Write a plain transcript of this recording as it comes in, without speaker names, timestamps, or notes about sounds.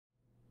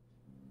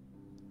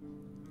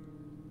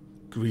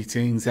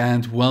Greetings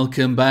and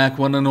welcome back,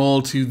 one and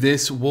all, to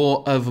this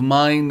War of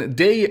Mine,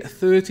 day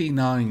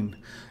 39.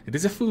 It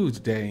is a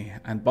food day,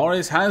 and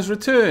Boris has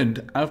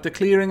returned after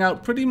clearing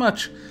out pretty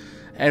much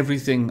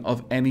everything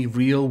of any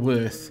real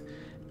worth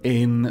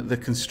in the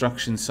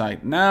construction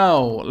site. Now,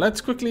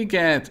 let's quickly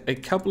get a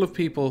couple of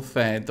people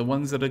fed, the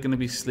ones that are going to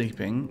be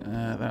sleeping.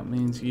 That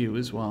means you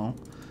as well.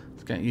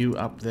 Let's get you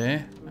up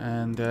there,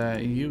 and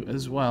you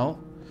as well.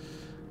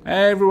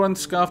 Everyone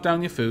scarf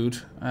down your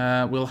food.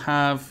 We'll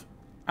have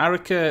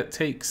Arika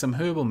take some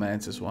herbal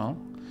meds as well.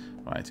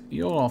 Right,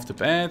 you're off to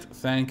bed.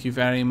 Thank you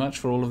very much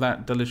for all of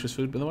that delicious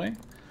food, by the way.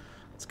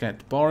 Let's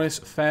get Boris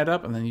fed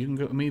up, and then you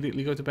can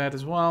immediately go to bed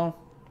as well.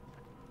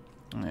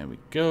 There we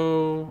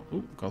go.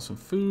 Ooh, got some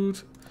food.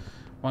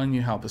 Why don't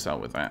you help us out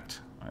with that?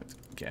 Right,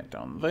 get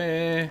down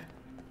there.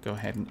 Go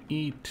ahead and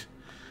eat.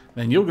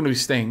 Then you're going to be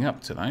staying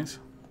up tonight.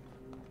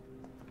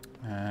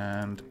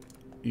 And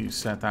you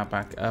set that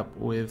back up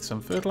with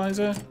some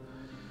fertilizer.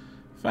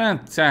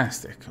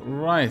 Fantastic.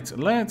 Right,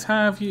 let's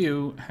have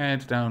you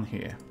head down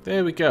here.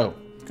 There we go.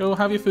 Go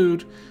have your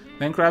food,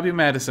 then grab your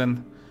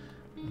medicine.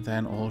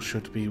 Then all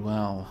should be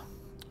well.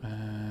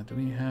 Do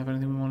we have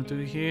anything we want to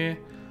do here?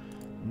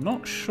 I'm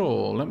not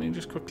sure. Let me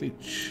just quickly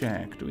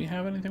check. Do we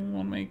have anything we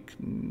want to make?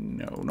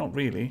 No, not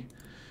really.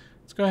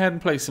 Let's go ahead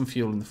and place some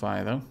fuel in the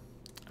fire, though.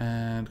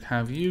 And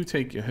have you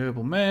take your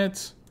herbal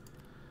meds.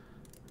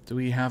 Do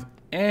we have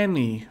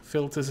any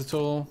filters at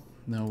all?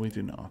 No, we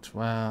do not.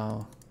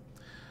 Well,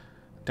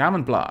 damn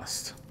and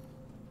blast.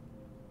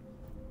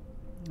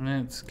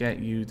 Let's get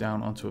you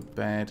down onto a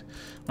bed.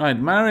 Right,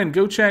 Marin,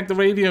 go check the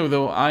radio,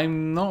 though.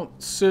 I'm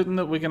not certain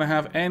that we're going to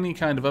have any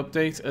kind of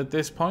update at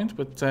this point,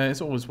 but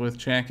it's always worth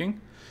checking.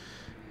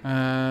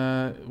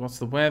 What's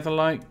the weather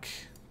like?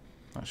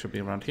 That should be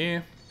around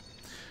here.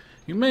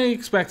 You may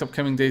expect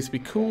upcoming days to be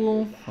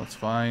cool. That's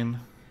fine.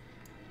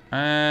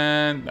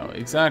 And no,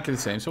 exactly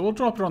the same. So we'll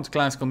drop it onto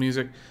classical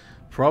music.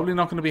 Probably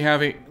not going to be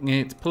having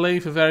it play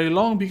for very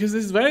long because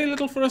there's very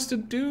little for us to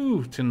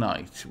do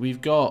tonight. We've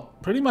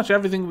got pretty much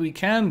everything we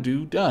can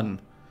do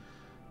done.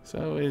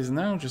 So it is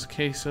now just a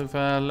case of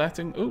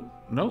letting... Oh,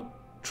 no.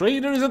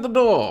 Trader is at the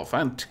door.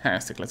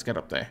 Fantastic. Let's get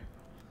up there.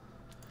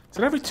 Is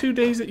it every 2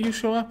 days that you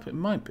show up? It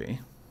might be.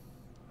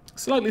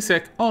 Slightly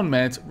sick, on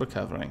meds,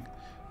 recovering.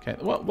 Okay,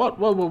 whoa.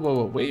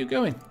 Where are you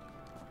going?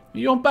 Are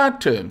you on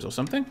bad terms or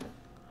something?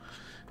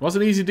 It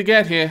wasn't easy to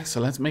get here,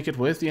 so let's make it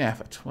worth the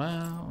effort.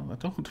 Well,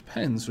 that all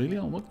depends really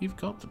on what you've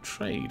got to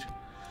trade.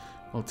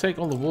 We'll take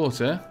all the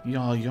water.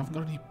 Yeah, you haven't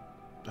got any...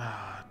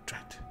 Ah,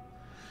 drat.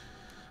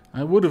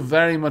 I would have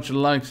very much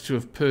liked to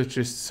have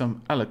purchased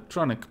some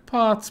electronic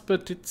parts,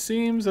 but it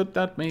seems that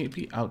that may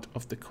be out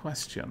of the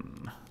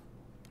question.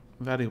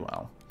 Very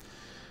well.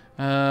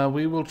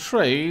 We will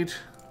trade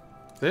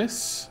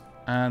this,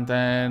 and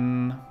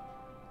then...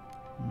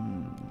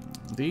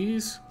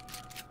 these...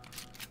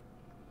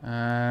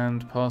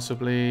 And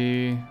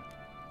possibly...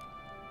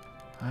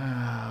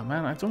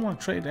 man, I don't want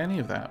to trade any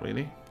of that,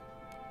 really.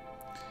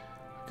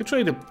 I could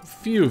trade a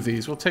few of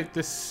these. We'll take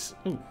this...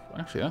 Oh,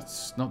 actually,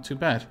 that's not too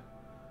bad.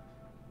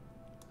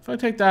 If I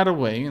take that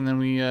away, and then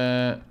we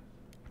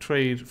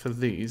trade for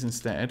these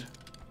instead.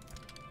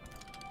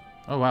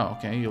 Oh, wow,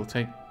 okay, you'll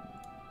take...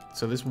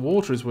 So this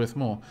water is worth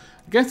more.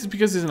 I guess it's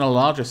because it's in a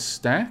larger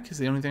stack, is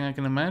the only thing I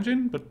can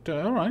imagine. But,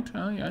 alright,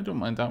 yeah, I don't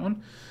mind that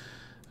one.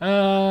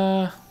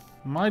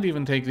 Might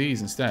even take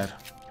these instead.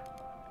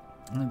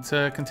 Let's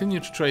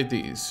continue to trade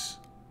these.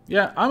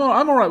 Yeah,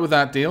 I'm alright with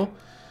that deal.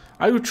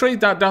 I would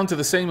trade that down to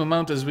the same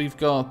amount as we've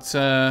got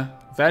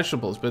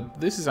vegetables, but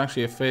this is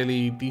actually a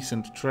fairly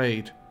decent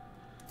trade.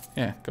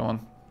 Yeah, go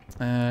on.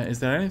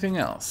 Is there anything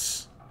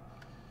else?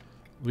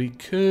 We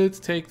could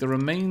take the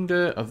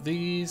remainder of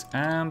these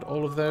and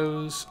all of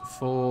those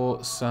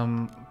for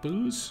some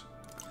booze.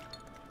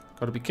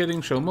 Gotta be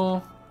kidding. Show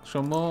more.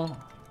 Show more.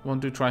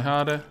 Want to try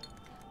harder.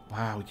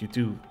 Wow, you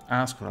do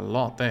ask for a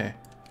lot there.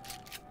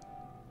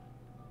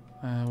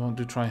 Want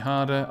to try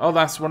harder. Oh,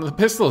 that's one of the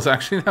pistols,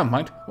 actually. Never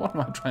mind. What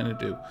am I trying to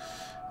do?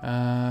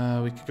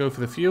 We could go for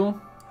the fuel.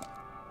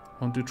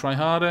 Want to try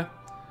harder.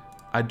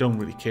 I don't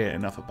really care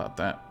enough about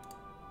that.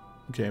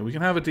 Okay, we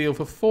can have a deal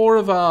for 4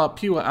 of our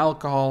pure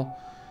alcohol.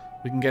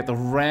 We can get the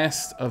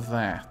rest of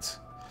that.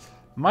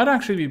 Might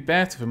actually be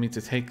better for me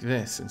to take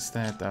this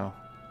instead, though.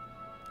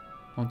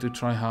 Want to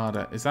try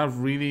harder. Is that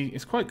really...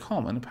 It's quite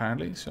common,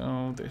 apparently,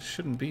 so this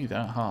shouldn't be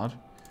that hard.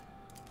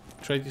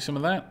 Trade you some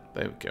of that?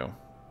 There we go.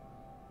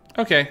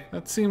 Okay,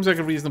 that seems like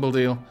a reasonable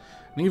deal.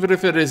 And even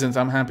if it isn't,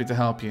 I'm happy to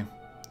help you.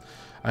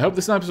 I hope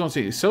the snipers won't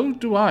see you. So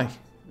do I.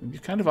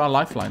 You're kind of our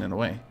lifeline in a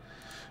way.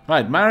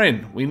 Right,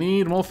 Marin, we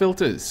need more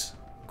filters.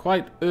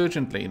 Quite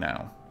urgently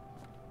now.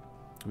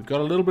 We've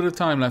got a little bit of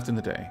time left in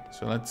the day,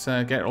 so let's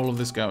get all of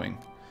this going.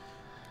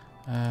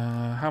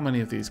 How many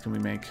of these can we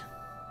make?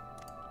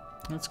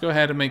 Let's go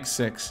ahead and make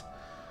 6.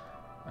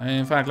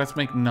 In fact, let's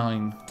make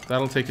 9.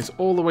 That'll take us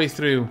all the way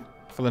through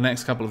for the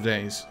next couple of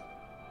days.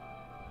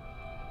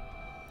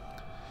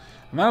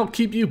 And that'll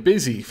keep you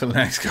busy for the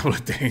next couple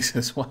of days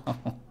as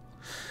well.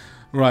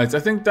 Right, I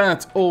think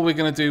that's all we're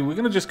going to do. We're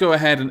going to just go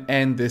ahead and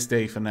end this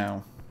day for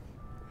now.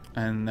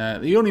 And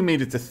you only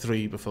made it to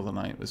 3 before the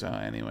night was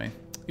out anyway.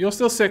 You're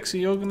still 6, so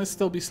you're going to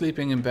still be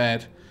sleeping in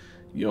bed.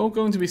 You're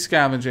going to be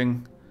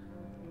scavenging.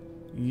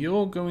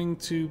 You're going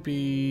to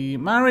be...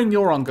 Marin,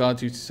 you're on guard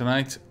duty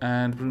tonight,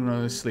 and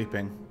Bruno is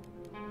sleeping.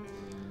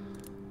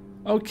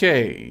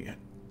 Okay.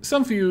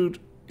 Some food,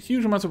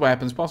 huge amounts of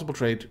weapons, possible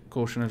trade,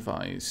 caution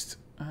advised.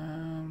 There's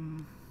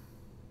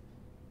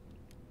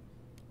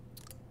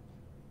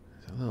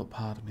a little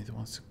part of me that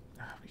wants to...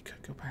 we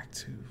could go back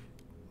to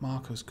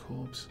Marco's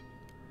corpse.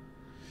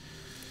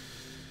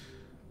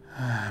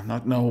 I'm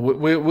not... No,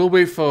 we'll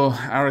wait for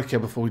Arica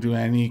before we do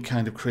any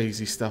kind of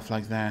crazy stuff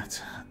like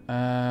that.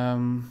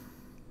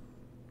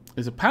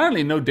 There's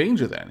apparently no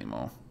danger there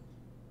anymore.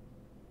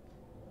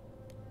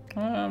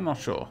 I'm not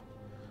sure.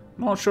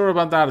 Not sure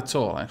about that at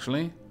all,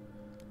 actually.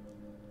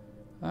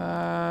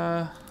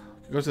 Go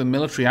to the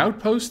military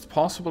outpost.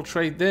 Possible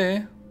trade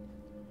there.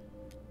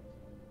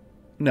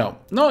 No,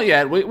 not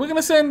yet. We're going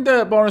to send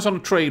Boris on a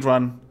trade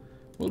run.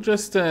 We'll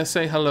just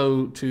say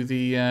hello to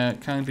the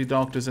kindly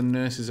doctors and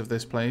nurses of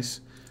this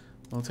place.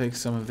 We'll take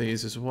some of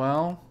these as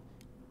well.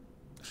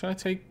 Should I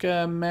take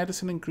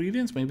medicine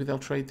ingredients? Maybe they'll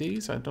trade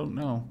these? I don't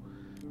know.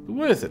 But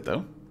worth it,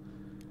 though.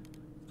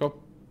 Got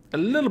a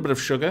little bit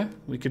of sugar.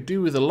 We could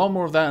do with a lot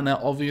more of that, and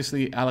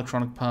obviously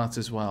electronic parts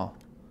as well.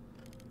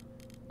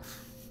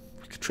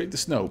 We could trade the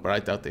snow, but I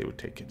doubt they would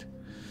take it.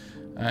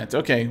 Alright,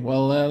 okay.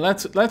 Well,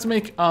 let's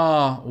make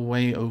our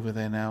way over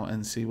there now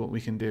and see what we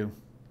can do.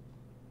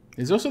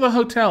 There's also the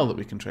hotel that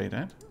we can trade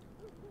at.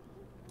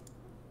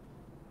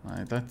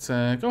 Alright, let's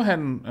go ahead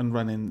and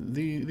run in.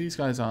 These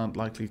guys aren't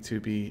likely to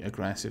be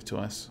aggressive to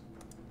us.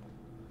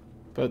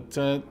 But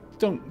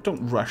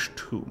don't rush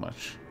too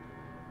much.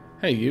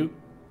 Hey, you.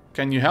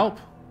 Can you help?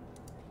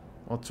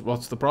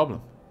 What's the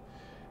problem?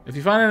 If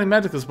you find any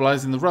medical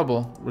supplies in the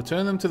rubble,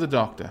 return them to the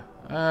doctor.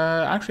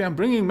 Actually, I'm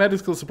bringing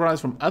medical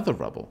supplies from other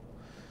rubble.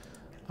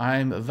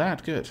 I'm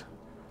that good.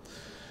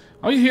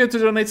 Are you here to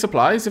donate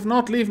supplies? If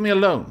not, leave me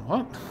alone.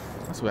 What?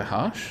 That's a bit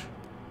harsh.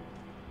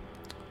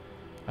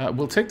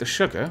 We'll take the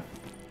sugar.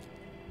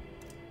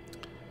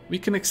 We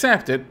can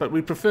accept it, but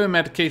we prefer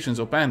medications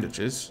or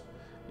bandages.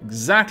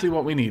 Exactly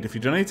what we need. If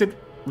you donate it,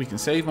 we can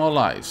save more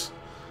lives.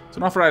 It's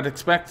an offer I'd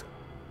expect.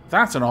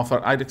 That's an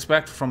offer I'd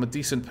expect from a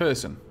decent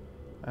person.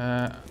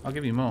 I'll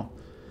give you more.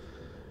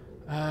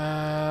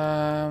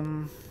 I'll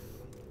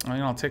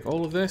take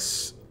all of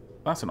this.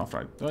 That's an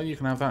offer. Well, you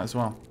can have that as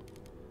well.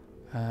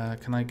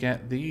 Can I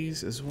get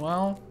these as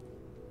well?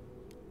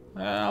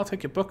 I'll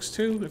take your books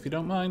too, if you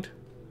don't mind.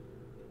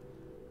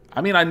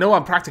 I mean, I know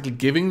I'm practically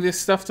giving this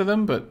stuff to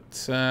them,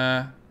 but...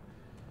 well,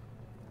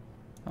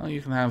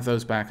 you can have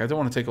those back. I don't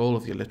want to take all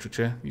of your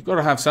literature. You've got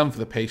to have some for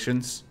the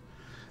patients.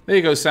 There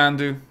you go,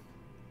 Sandu.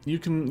 You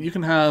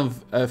can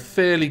have a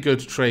fairly good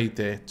trade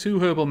there. 2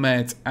 herbal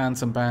meds and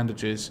some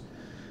bandages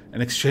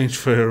in exchange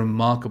for a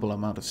remarkable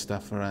amount of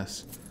stuff for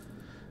us.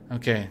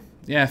 Okay.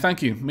 Yeah,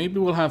 thank you. Maybe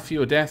we'll have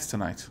fewer deaths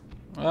tonight.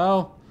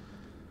 Well...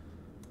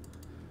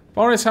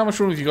 Boris, how much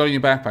room have you got in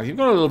your backpack? You've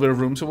got a little bit of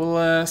room, so we'll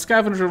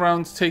scavenge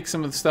around to take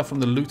some of the stuff from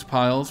the loot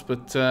piles,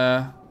 but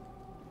that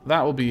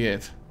will be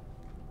it.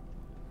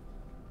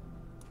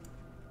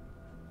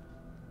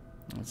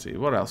 Let's see,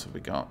 what else have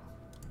we got?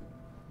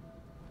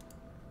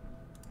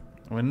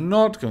 We're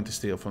not going to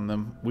steal from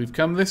them. We've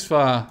come this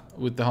far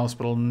with the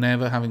hospital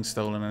never having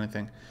stolen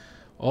anything.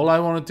 All I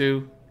want to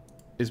do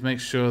is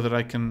make sure that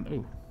I can...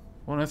 Ooh,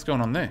 what on earth's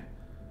going on there?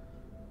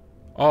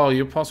 Oh,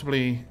 you're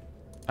possibly...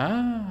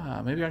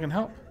 Ah, maybe I can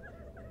help.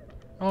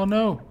 Oh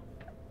no.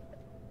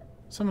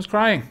 Someone's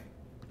crying.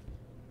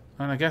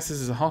 And I guess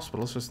this is a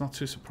hospital, so it's not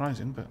too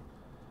surprising, but...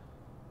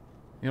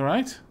 You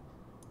alright?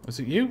 Was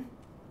it you?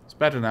 It's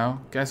better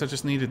now. Guess I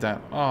just needed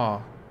that.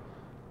 Oh.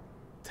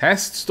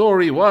 Test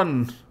story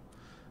 1.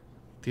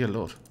 Dear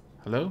Lord.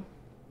 Hello?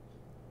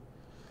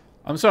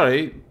 I'm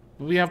sorry.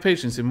 We have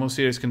patients in more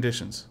serious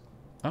conditions.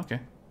 Okay.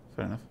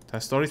 Fair enough.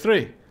 Test story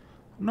 3.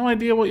 No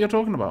idea what you're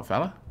talking about,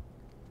 fella.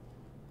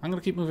 I'm going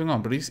to keep moving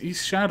on, but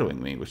he's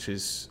shadowing me, which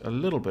is a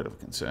little bit of a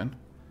concern.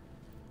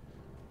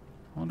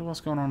 I wonder what's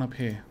going on up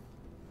here.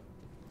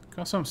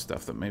 Got some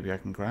stuff that maybe I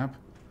can grab.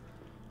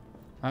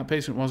 That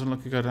patient wasn't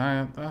looking good.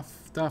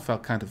 That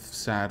felt kind of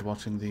sad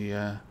watching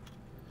the...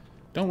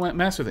 Don't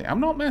mess with it. I'm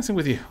not messing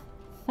with you.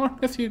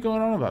 What are you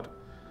going on about?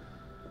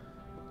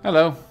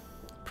 Hello.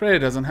 Prayer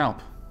doesn't help.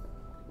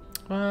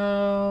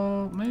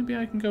 Well, maybe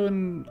I can go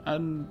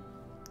and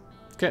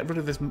get rid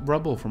of this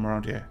rubble from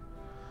around here.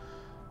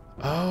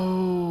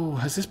 Oh,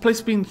 has this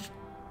place been...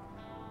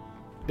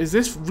 Is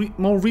this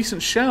more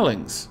recent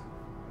shellings?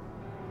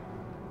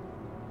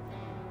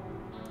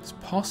 It's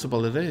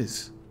possible it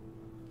is.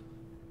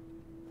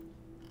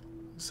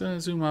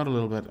 Let's zoom out a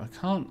little bit. I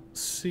can't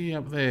see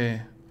up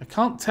there. I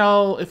can't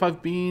tell if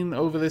I've been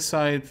over this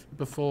side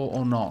before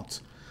or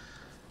not.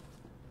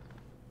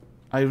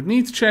 I would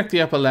need to check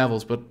the upper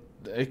levels, but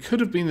it could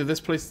have been that this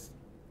place...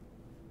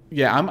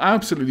 Yeah, I'm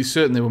absolutely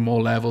certain there were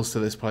more levels to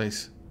this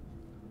place.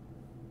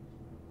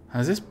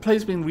 Has this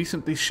place been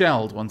recently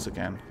shelled once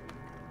again?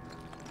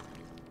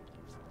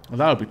 Well,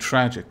 that would be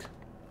tragic.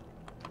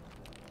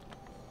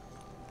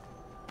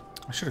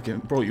 I should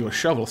have brought you a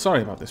shovel.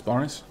 Sorry about this,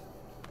 Boris.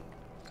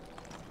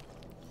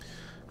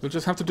 You'll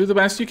just have to do the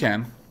best you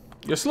can.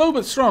 You're slow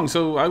but strong,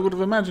 so I would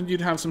have imagined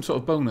you'd have some sort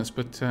of bonus,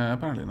 but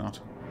apparently not.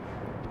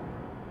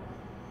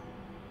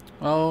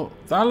 Well,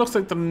 that looks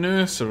like the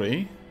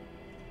nursery.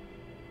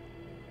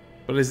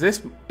 But is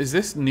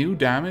this new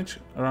damage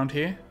around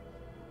here?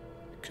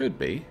 Could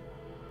be.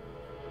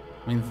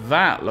 I mean,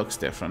 that looks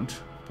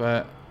different,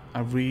 but I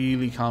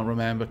really can't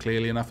remember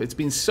clearly enough. It's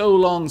been so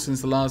long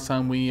since the last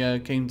time we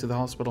came to the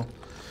hospital.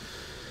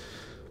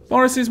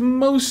 Boris is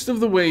most of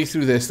the way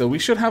through this, though. We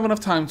should have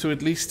enough time to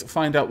at least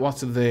find out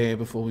what's there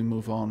before we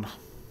move on.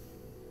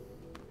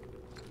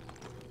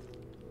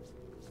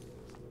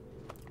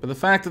 But the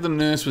fact that the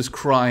nurse was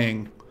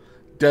crying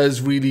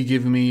does really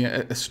give me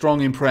a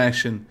strong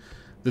impression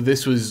that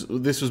this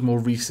was more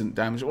recent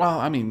damage. Well,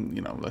 I mean,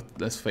 you know,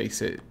 let's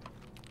face it.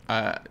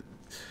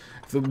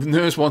 If the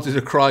nurse wanted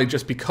to cry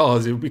just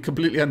because, it would be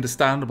completely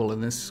understandable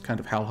in this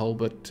kind of hellhole,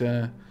 but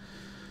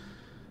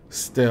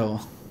still.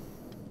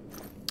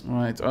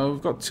 Alright,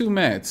 we've got 2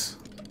 meds.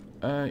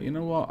 You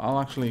know what? I'll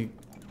actually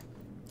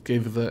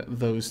give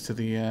those to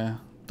the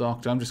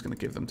doctor. I'm just going to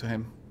give them to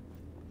him.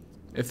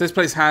 If this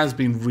place has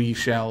been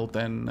re-shelled,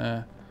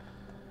 then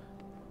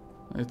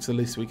it's the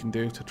least we can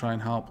do to try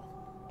and help.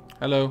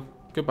 Hello.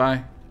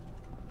 Goodbye.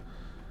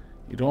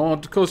 You don't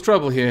want to cause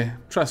trouble here.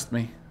 Trust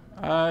me.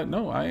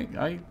 No,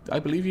 I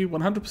believe you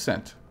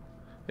 100%.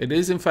 It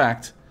is, in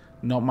fact,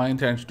 not my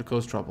intention to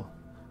cause trouble.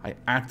 I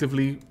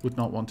actively would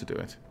not want to do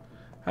it.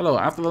 Hello,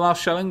 after the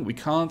last shelling, we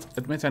can't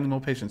admit any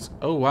more patients.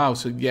 Oh, wow,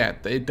 so yeah,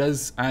 it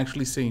does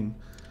actually seem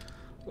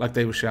like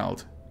they were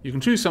shelled. You can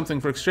choose something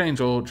for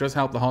exchange or just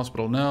help the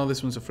hospital. No,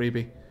 this one's a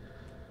freebie.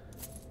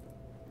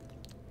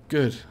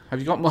 Good. Have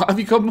you got more? Have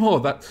you got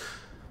more? That...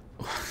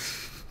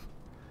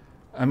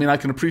 I mean, I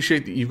can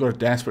appreciate that you've got a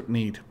desperate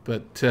need,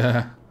 but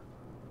a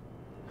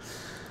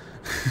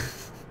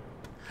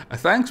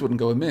thanks wouldn't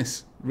go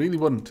amiss. Really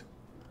wouldn't.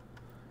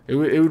 It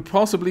would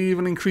possibly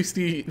even increase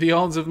the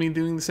odds of me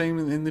doing the same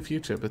in the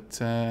future. But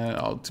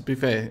to be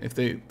fair, if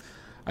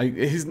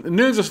his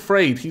nerves are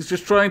frayed. He's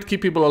just trying to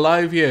keep people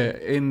alive here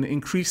in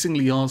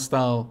increasingly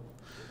hostile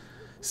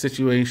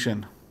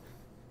situation.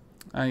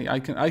 I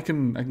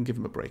can give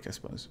him a break, I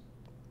suppose.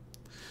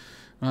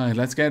 Alright,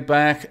 let's get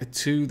back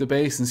to the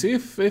base and see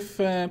if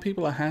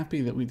people are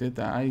happy that we did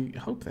that. I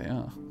hope they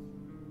are.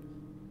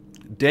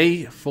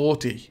 Day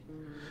 40.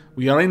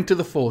 We are into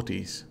the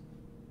 40s.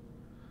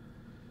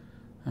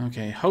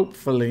 Okay,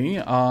 hopefully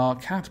our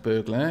cat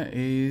burglar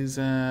is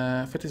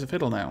fit as a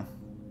fiddle now.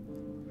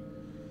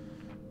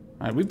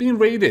 Alright, we've been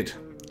raided.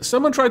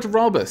 Someone tried to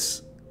rob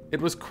us. It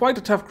was quite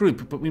a tough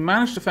group, but we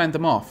managed to fend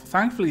them off.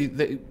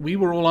 Thankfully, we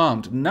were all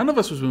armed. None of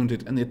us was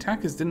wounded, and the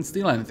attackers didn't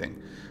steal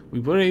anything. We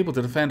were able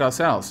to defend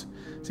ourselves.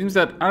 Seems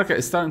that Arika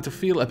is starting to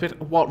feel a bit...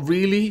 What,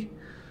 really?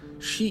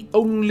 She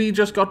only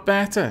just got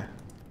better.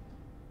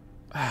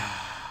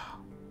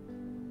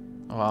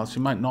 Well, she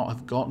might not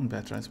have gotten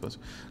better, I suppose.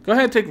 Go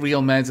ahead, take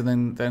real meds,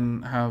 and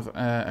then have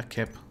a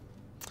kip.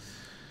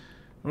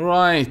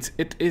 Right,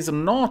 it is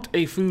not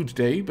a food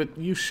day, but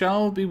you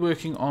shall be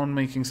working on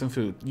making some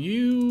food.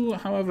 You,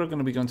 however, are going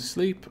to be going to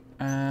sleep,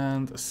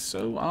 and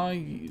so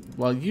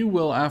well, you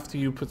will after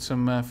you put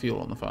some fuel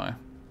on the fire.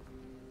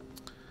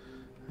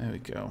 There we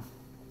go.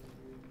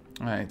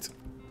 Right,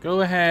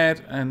 go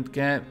ahead and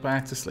get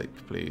back to sleep,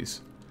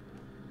 please.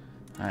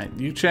 Alright,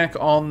 you check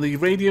on the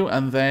radio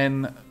and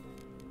then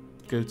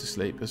go to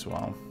sleep as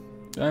well.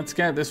 Let's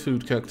get this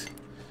food cooked.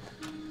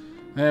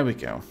 There we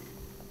go.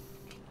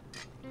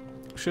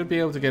 Should be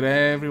able to get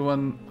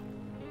everyone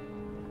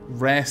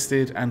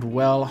rested and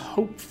well,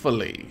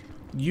 hopefully.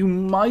 You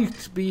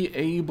might be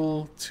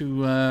able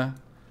to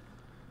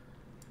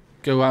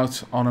go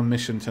out on a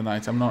mission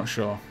tonight. I'm not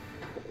sure.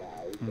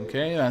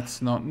 Okay,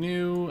 that's not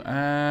new.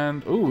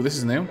 And, ooh, this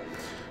is new.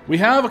 We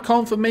have a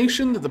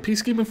confirmation that the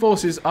peacekeeping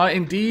forces are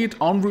indeed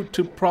en route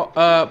to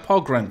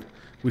Pogren.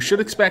 We should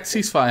expect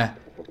ceasefire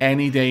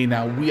any day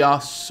now. We are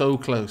so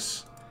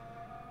close.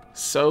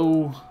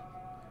 So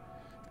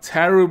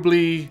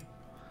terribly,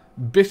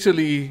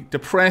 bitterly,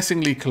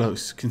 depressingly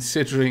close,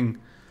 considering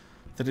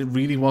that it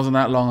really wasn't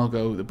that long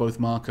ago that both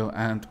Marco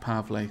and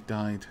Pavle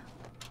died.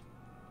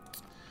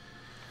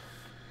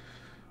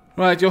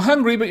 Right, you're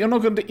hungry, but you're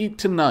not going to eat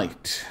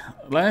tonight.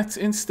 Let's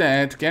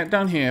instead get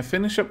down here,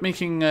 finish up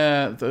making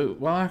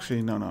well,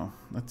 actually, no.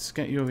 Let's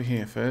get you over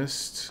here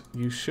first.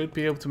 You should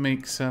be able to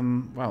make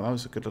some... Wow, that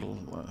was a good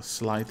little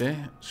slide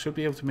there. Should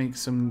be able to make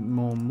some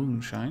more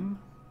moonshine.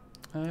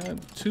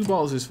 2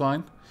 bottles is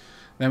fine.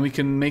 Then we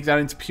can make that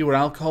into pure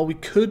alcohol. We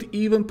could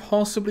even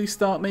possibly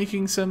start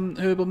making some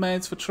herbal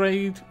meds for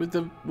trade with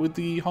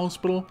the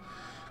hospital.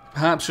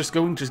 Perhaps just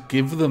go and just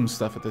give them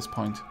stuff at this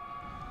point.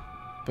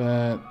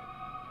 But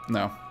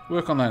no,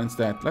 work on that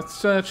instead.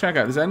 Let's check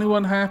out. Is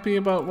anyone happy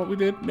about what we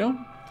did? No?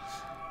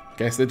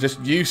 Guess they're just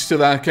used to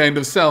that kind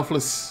of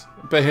selfless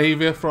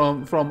behavior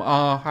from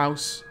our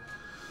house.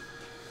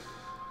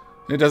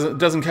 It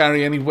doesn't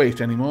carry any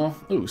weight anymore.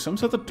 Ooh,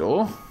 someone's at the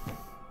door.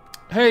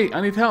 Hey,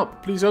 I need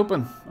help. Please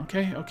open.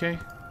 Okay.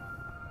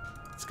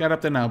 Let's get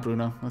up there now,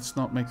 Bruno. Let's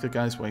not make the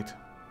guys wait.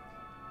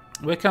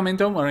 We're coming,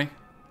 don't worry.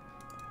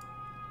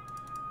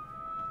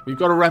 We've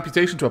got a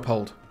reputation to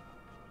uphold.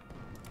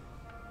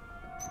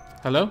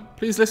 Hello?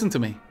 Please listen to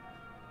me.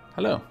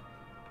 Hello.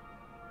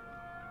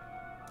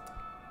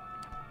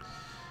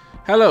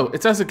 Hello,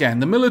 it's us again.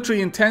 The military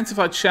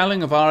intensified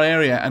shelling of our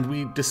area and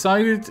we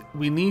decided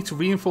we need to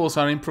reinforce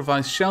our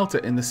improvised shelter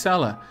in the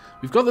cellar.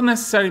 We've got the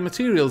necessary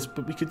materials,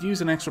 but we could use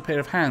an extra pair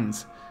of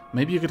hands.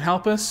 Maybe you could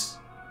help us?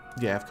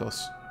 Yeah, of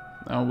course.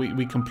 No,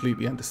 we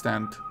completely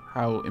understand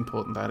how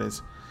important that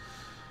is.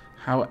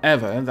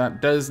 However, that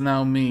does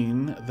now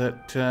mean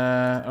that...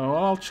 oh,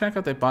 I'll check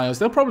out their bios.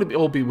 They'll probably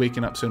all be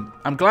waking up soon.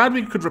 I'm glad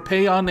we could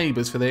repay our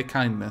neighbours for their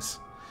kindness.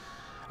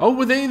 Oh,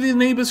 were they the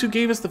neighbours who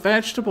gave us the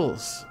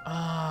vegetables?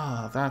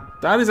 Ah,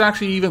 that is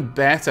actually even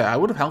better. I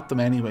would have helped them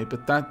anyway,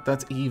 but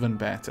that's even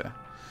better.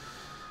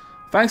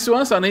 Thanks to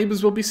us, our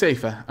neighbours will be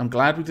safer. I'm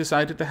glad we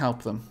decided to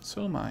help them.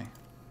 So am I.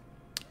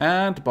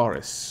 And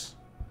Boris.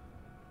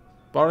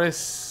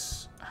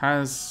 Boris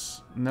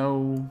has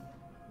no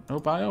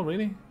bio,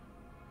 really?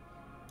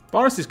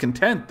 Boris is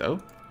content, though.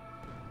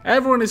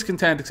 Everyone is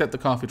content except the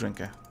coffee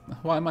drinker.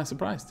 Why am I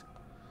surprised?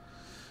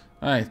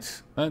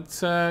 Right,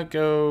 let's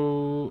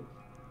go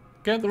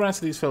get the rest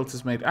of these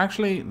filters made.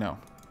 Actually, no.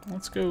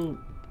 Let's go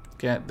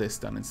get this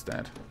done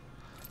instead.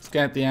 Let's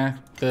get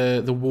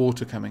the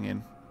water coming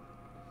in.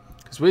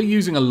 Because we're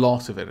using a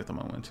lot of it at the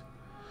moment.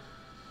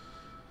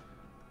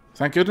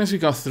 Thank goodness we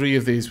got 3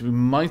 of these. We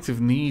might have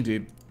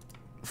needed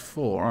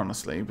 4,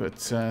 honestly, but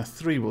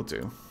 3 will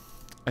do.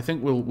 I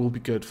think we'll be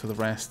good for the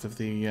rest of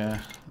the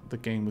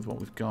game with what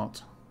we've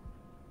got.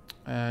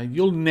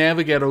 You'll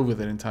never get over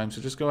there in time, so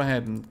just go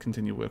ahead and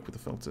continue work with the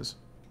filters.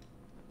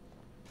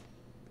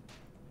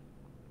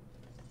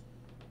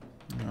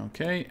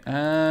 Okay,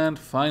 and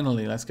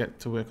finally, let's get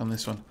to work on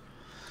this one.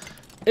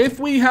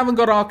 If we haven't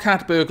got our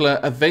cat burglar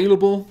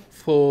available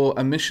for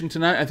a mission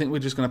tonight, I think we're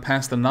just going to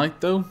pass the night,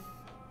 though.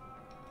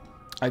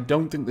 I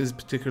don't think there's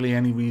particularly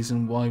any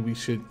reason why we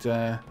should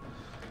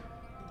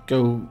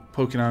go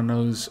poking our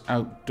nose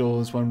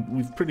outdoors when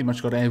we've pretty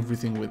much got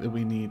everything that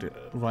we need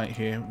right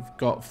here. We've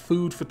got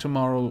food for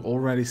tomorrow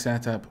already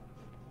set up.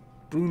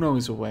 Bruno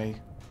is away.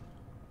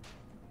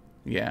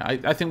 Yeah,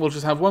 I think we'll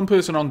just have one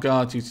person on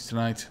guard duty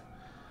tonight.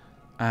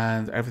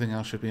 And everything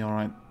else should be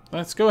alright.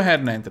 Let's go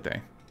ahead and end the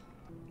day.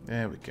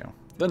 There we go.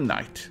 The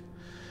night.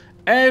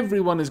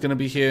 Everyone is going to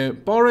be here.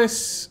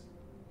 Boris,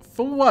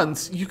 for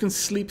once, you can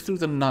sleep through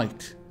the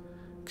night.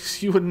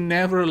 Because you were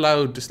never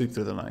allowed to sleep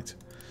through the night.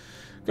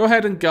 Go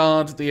ahead and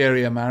guard the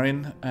area,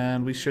 Marin,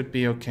 and we should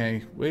be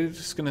okay. We're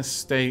just going to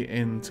stay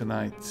in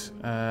tonight.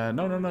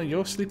 No,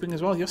 you're sleeping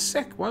as well. You're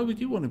sick. Why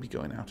would you want to be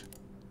going out?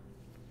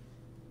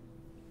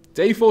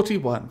 Day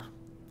 41.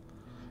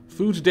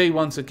 Food day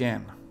once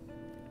again.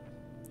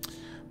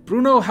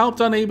 Bruno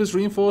helped our neighbours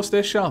reinforce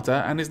their shelter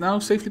and is now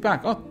safely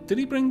back. Oh, did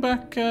he bring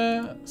back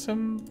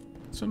some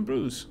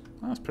brews?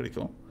 Oh, that's pretty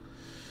cool.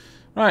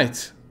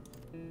 Right.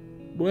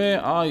 Where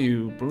are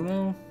you,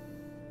 Bruno?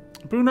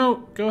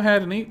 Bruno, go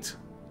ahead and eat.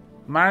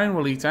 Marin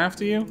will eat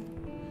after you.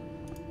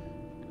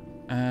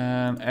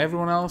 And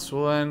everyone else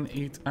will then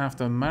eat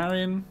after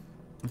Marin.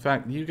 In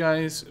fact, you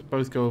guys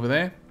both go over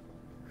there.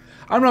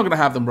 I'm not going to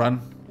have them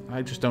run.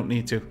 I just don't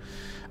need to.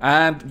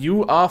 And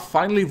you are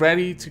finally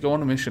ready to go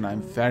on a mission.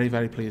 I'm very,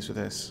 very pleased with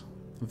this.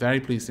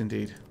 Very pleased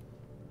indeed.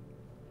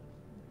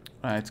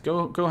 Right,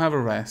 go have a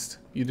rest.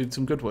 You did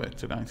some good work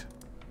tonight.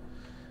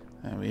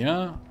 There we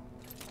are.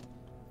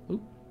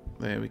 Oop,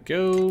 there we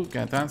go.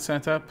 Get that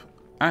set up.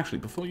 Actually,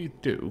 before you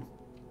do,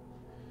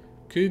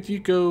 could you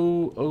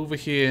go over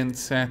here and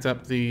set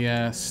up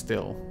the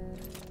still?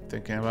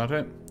 Thinking about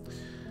it.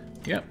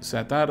 Yep,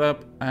 set that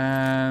up.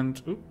 And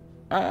oop,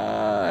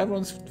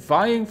 everyone's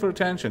vying for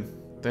attention.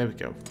 There we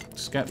go.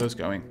 Just get those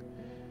going.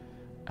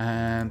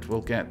 And we'll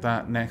get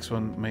that next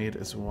one made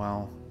as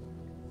well.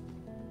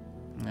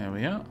 There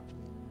we are.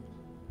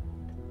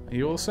 Are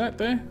you all set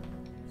there?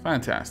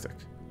 Fantastic.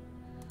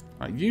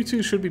 Right, you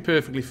two should be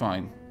perfectly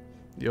fine.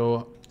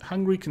 You're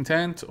hungry,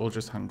 content, or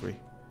just hungry?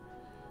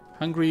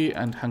 Hungry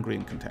and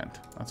content.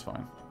 That's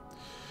fine.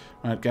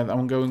 Right, get that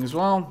one going as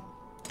well.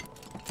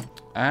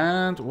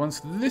 And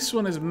once this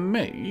one is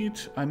made,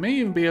 I may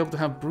even be able to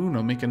have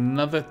Bruno make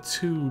another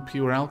 2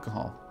 pure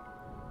alcohol.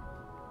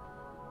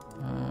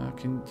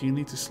 Do you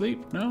need to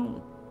sleep?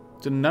 No?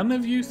 Do none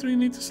of you 3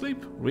 need to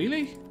sleep?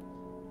 Really?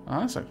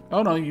 Oh, that's like,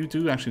 oh no, you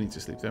do actually need to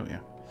sleep, don't you?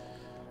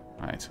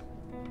 Right.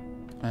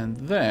 And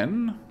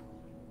then,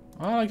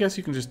 well, I guess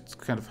you can just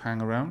kind of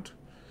hang around.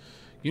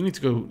 You need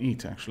to go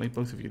eat, actually.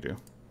 Both of you do.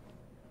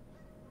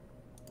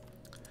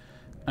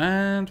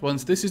 And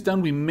once this is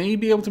done, we may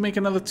be able to make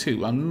another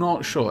 2. I'm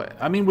not sure.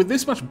 I mean, with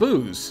this much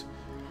booze,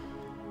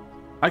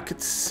 I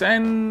could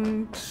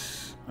send...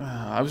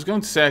 I was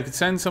going to say I could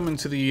send someone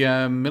to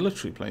the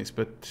military place,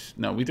 but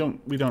no, we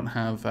don't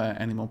have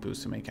any more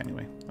booze to make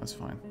anyway. That's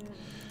fine.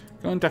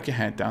 Go and duck your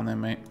head down there,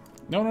 mate.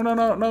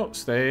 No.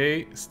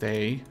 Stay.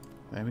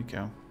 There we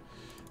go.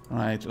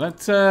 Right,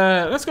 let's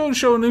go and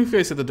show a new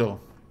face at the door.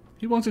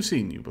 He won't have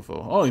seen you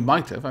before. Oh, he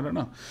might have. I don't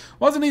know.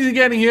 Wasn't easy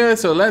getting here,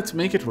 so let's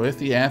make it worth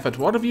the effort.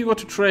 What have you got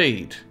to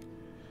trade?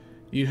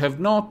 You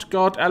have not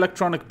got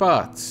electronic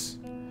parts.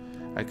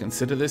 I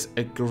consider this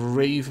a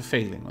grave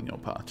failing on your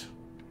part.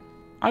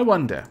 I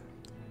wonder.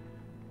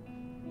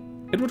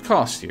 It would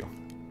cost you.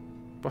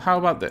 But how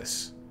about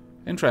this?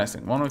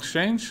 Interesting. Want to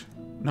exchange?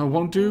 No,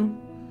 won't do.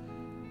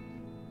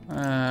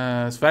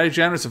 It's very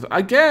generous of...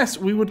 I guess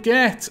we would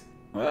get...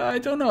 I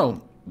don't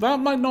know.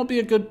 That might not be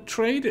a good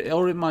trade,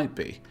 or it might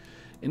be.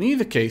 In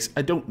either case,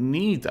 I don't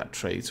need that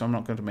trade, so I'm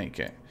not going to make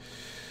it.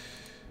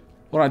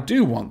 What I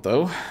do want,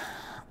 though...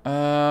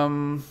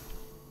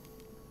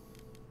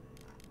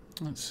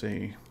 let's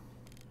see.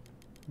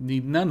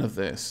 Need none of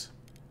this.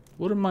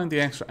 Wouldn't mind the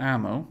extra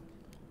ammo.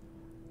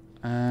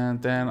 And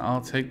then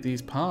I'll take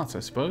these parts, I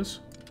suppose.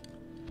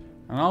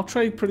 And I'll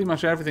trade pretty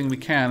much everything we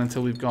can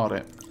until we've got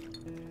it.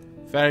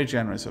 Very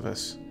generous of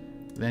us.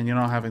 Then you're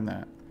not having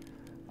that.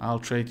 I'll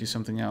trade you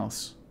something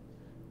else.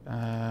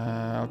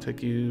 I'll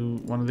take you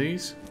one of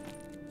these.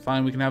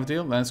 Fine, we can have a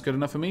deal. That's good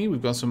enough for me.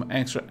 We've got some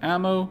extra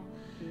ammo.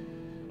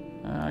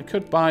 I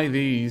could buy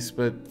these,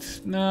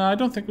 but no, I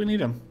don't think we need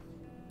them.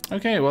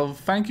 Okay, well,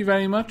 thank you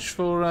very much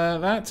for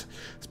that.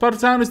 This part of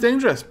town is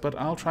dangerous, but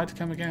I'll try to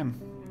come again.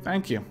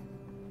 Thank you.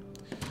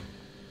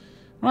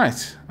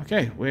 Right,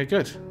 okay, we're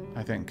good,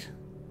 I think.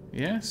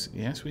 Yes,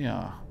 yes we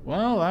are.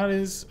 Well, that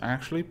is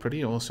actually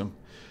pretty awesome.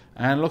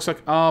 And it looks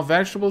like our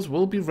vegetables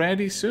will be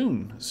ready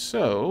soon.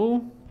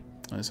 So,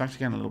 it's actually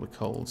getting a little bit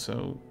cold,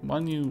 so why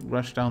don't you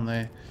rush down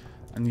there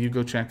and you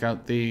go check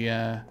out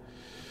the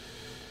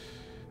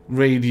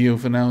radio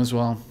for now as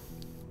well.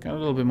 Got a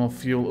little bit more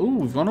fuel. Ooh,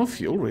 we've got no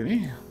fuel,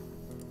 really.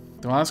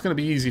 Well, that's going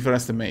to be easy for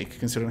us to make,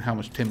 considering how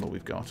much timber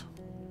we've got.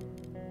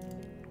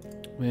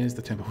 Where's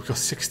the timber? We've got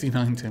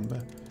 69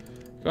 timber.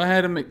 Go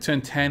ahead and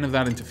turn 10 of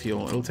that into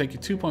fuel. It'll take you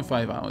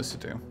 2.5 hours to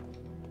do.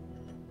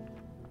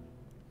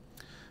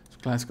 So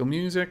classical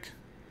music.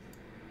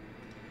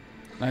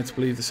 Let's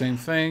believe the same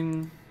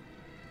thing.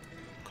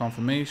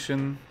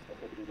 Confirmation.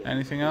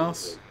 Anything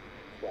else?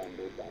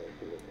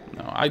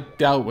 No, I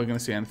doubt we're going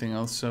to see anything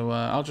else, so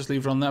I'll just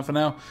leave it on that for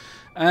now.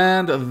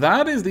 And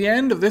that is the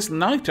end of this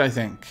night, I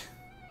think.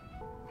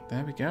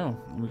 There we go.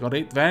 We've got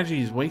 8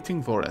 veggies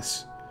waiting for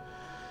us.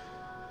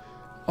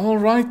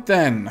 Alright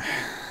then.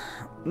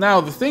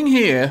 Now, the thing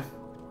here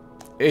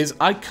is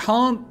I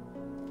can't...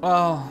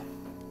 Well...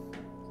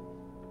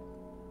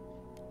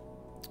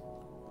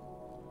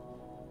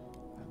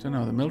 I don't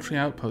know, the military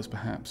outpost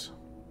perhaps.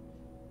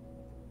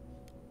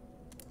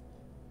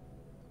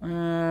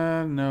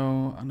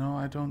 No,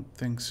 I don't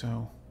think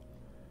so.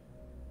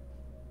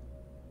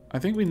 I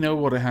think we know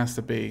what it has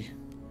to be.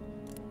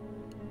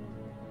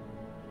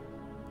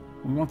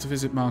 We want to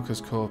visit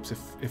Marco's corpse,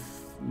 if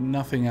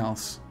nothing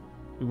else.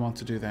 We want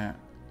to do that.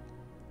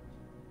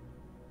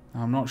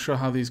 Now, I'm not sure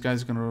how these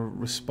guys are going to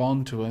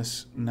respond to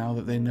us now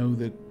that they know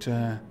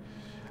that...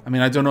 I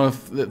mean, I don't know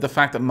if the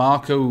fact that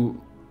Marco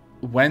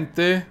went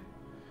there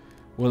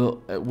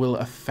will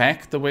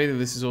affect the way that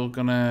this is all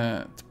going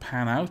to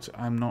pan out.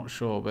 I'm not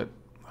sure, but...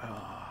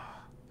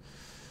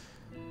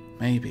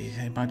 maybe.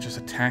 They might just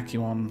attack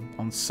you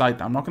on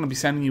sight. I'm not going to be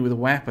sending you with a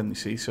weapon, you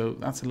see, so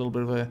that's a little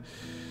bit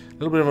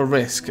of a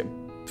risk.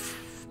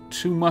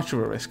 Too much of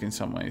a risk in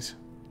some ways.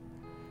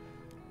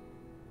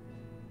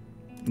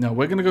 No,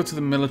 we're going to go to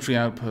the military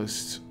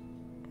outpost.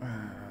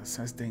 It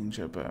says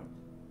danger, but...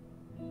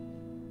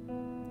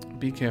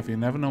 be careful. You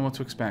never know what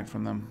to expect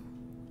from them.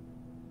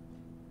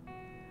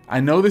 I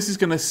know this is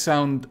going to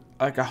sound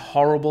like a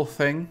horrible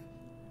thing.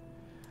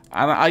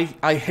 And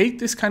I hate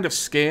this kind of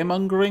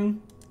scaremongering.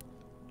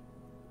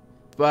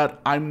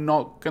 But I'm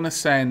not going to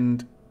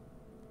send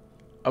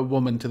a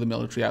woman to the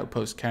military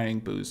outpost carrying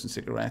booze and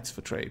cigarettes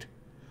for trade.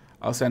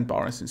 I'll send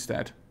Boris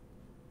instead.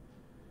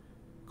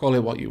 Call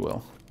it what you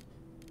will.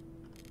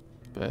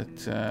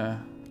 But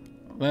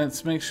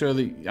let's make sure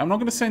that... I'm not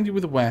going to send you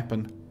with a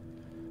weapon.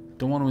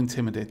 Don't want to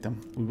intimidate them.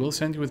 We will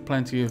send you with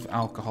plenty of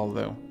alcohol,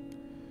 though.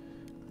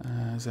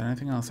 Is there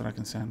anything else that I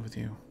can send with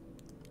you?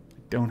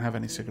 We don't have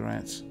any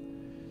cigarettes.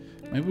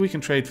 Maybe we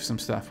can trade for some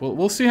stuff.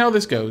 We'll see how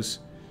this goes.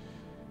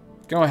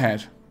 Go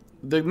ahead.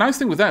 The nice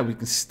thing with that, we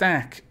can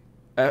stack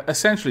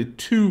essentially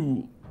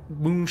 2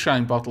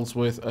 moonshine bottles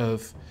worth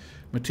of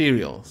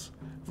materials.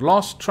 I've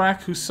lost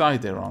track whose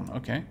side they're on.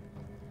 Okay.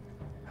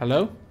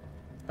 Hello?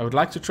 I would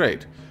like to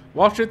trade.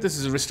 Watch it, this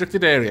is a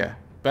restricted area.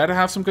 Better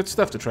have some good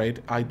stuff to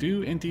trade. I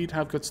do indeed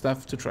have good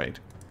stuff to trade.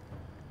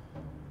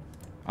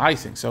 I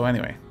think so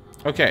anyway.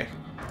 Okay.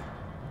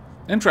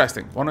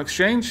 Interesting. Want to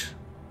exchange?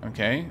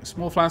 Okay. A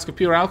small flask of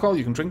pure alcohol.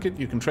 You can drink it,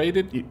 you can trade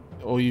it,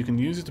 or you can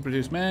use it to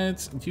produce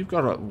meds. You've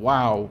got a...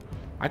 Wow.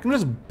 I can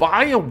just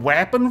buy a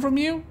weapon from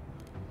you?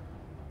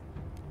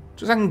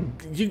 Just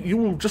you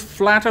will just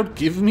flat out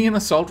give me an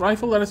assault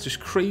rifle? That is just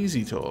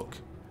crazy talk.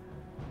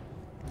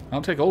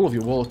 I'll take all of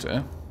your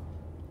water.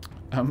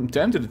 I'm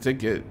tempted to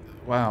take it.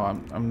 Wow,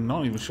 I'm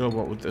not even sure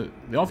what would do.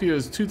 The offer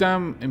is too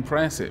damn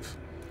impressive.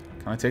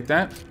 Can I take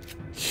that?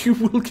 You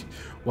will...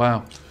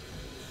 Wow.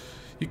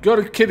 You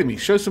gotta be kidding me.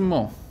 Show some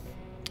more.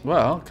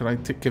 Well, can I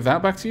give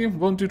that back to you?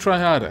 Won't do try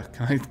harder.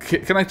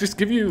 Can I just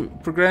give you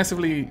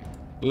progressively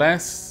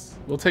less?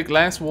 We'll take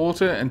less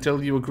water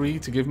until you agree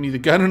to give me the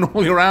gun and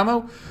all your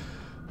ammo?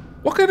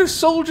 What kind of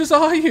soldiers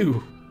are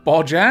you,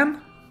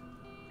 Bojan?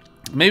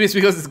 Maybe it's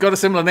because it's got a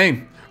similar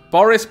name.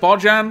 Boris,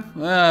 Bojan?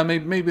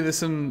 Maybe there's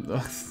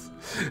some...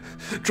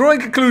 drawing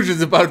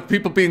conclusions about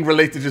people being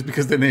related just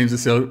because their names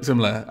are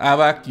similar.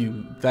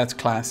 Avak, that's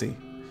classy.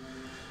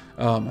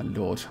 Oh my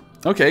lord.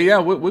 Okay, yeah,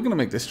 we're going to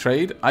make this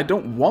trade. I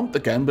don't want the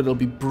gun, but it'll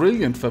be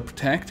brilliant for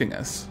protecting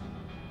us.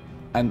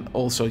 And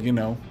also, you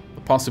know,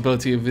 the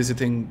possibility of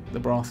visiting the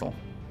brothel.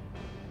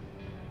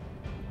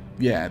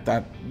 Yeah,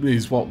 that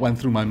is what went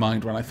through my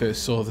mind when I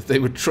first saw that they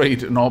would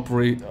trade an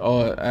operating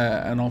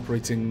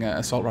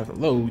assault rifle.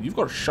 Though, you've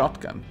got a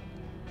shotgun.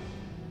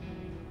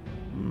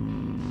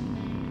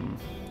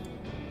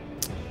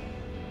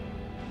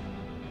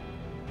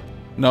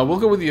 No, we'll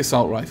go with the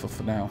assault rifle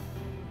for now.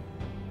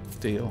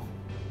 Deal.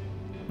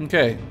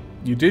 Okay,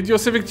 you did your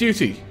civic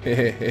duty.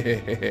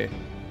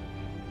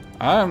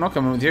 I'm not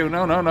coming with you.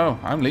 No, no, no.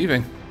 I'm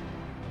leaving.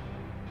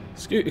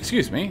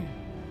 Excuse me.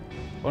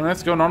 What on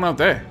earth's going on out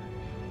there?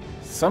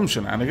 Some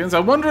shenanigans. I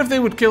wonder if they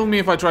would kill me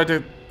if I tried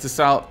to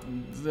sell.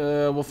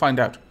 We'll find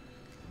out.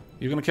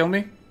 You gonna kill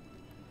me?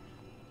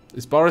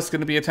 Is Boris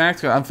gonna be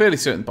attacked? I'm fairly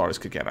certain Boris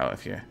could get out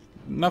of here.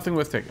 Nothing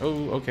worth taking.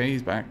 Oh, okay,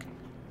 he's back.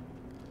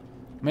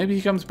 Maybe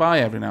he comes by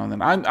every now and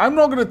then. I'm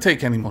not gonna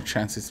take any more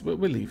chances. We're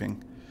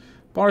leaving.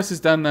 Boris has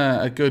done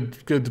a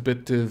good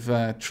bit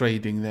of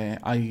trading there.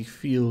 I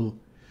feel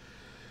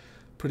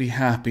pretty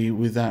happy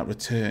with that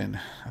return.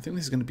 I think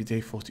this is going to be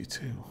day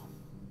 42.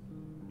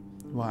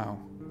 Wow.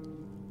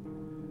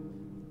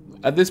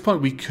 At this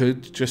point, we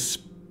could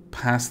just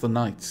pass the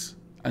night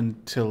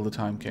until the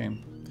time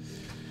came.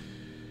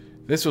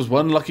 This was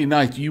one lucky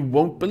night. You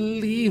won't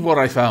believe what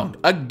I found.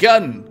 A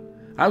gun!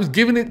 I was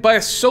given it by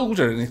a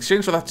soldier in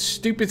exchange for that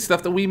stupid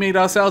stuff that we made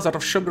ourselves out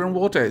of sugar and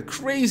water.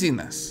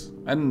 Craziness.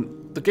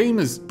 And the game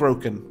is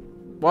broken.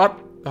 What?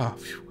 Oh,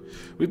 phew.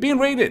 We've been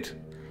raided.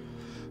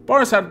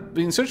 Boris had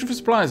been searching for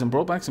supplies and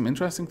brought back some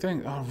interesting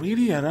things. Oh,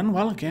 really? I done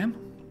well again?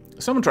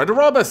 Someone tried to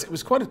rob us. It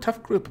was quite a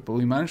tough group, but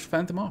we managed to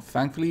fend them off.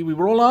 Thankfully, we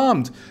were all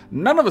armed.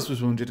 None of us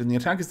was wounded, and the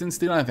attackers didn't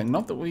steal anything.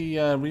 Not that we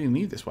really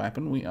need this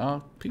weapon.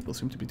 Our people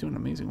seem to be doing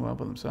amazing well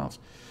by themselves.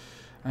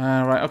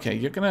 Right, okay.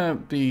 You're going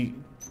to be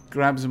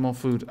grabbing some more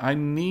food. I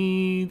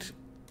need...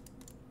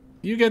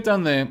 You get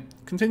down there.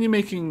 Continue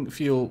making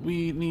fuel.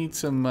 We need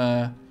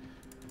some...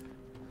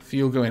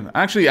 fuel going.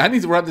 Actually, I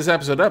need to wrap this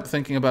episode up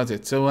thinking about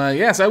it. So,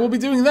 yes, I will be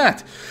doing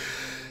that.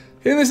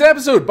 In this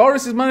episode,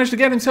 Boris has managed to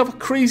get himself a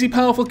crazy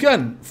powerful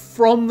gun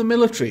from the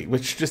military,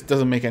 which just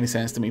doesn't make any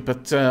sense to me,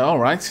 but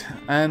alright.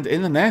 And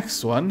in the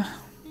next one,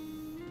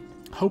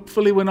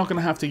 hopefully we're not going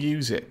to have to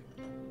use it.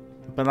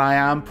 But I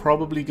am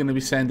probably going to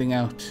be sending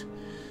out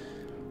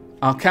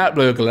our cat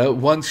burglar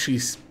once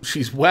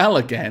she's well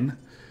again,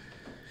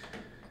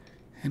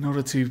 in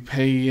order to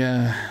pay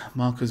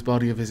Marco's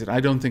body a visit.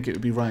 I don't think it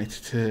would be right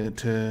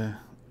to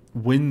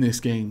win this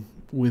game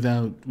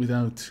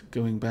without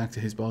going back to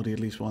his body at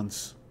least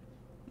once.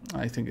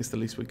 I think it's the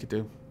least we could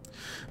do.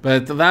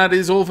 But that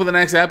is all for the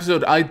next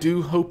episode. I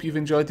do hope you've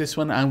enjoyed this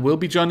one and will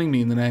be joining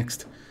me in the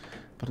next.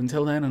 But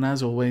until then, and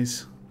as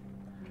always,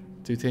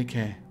 do take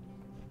care.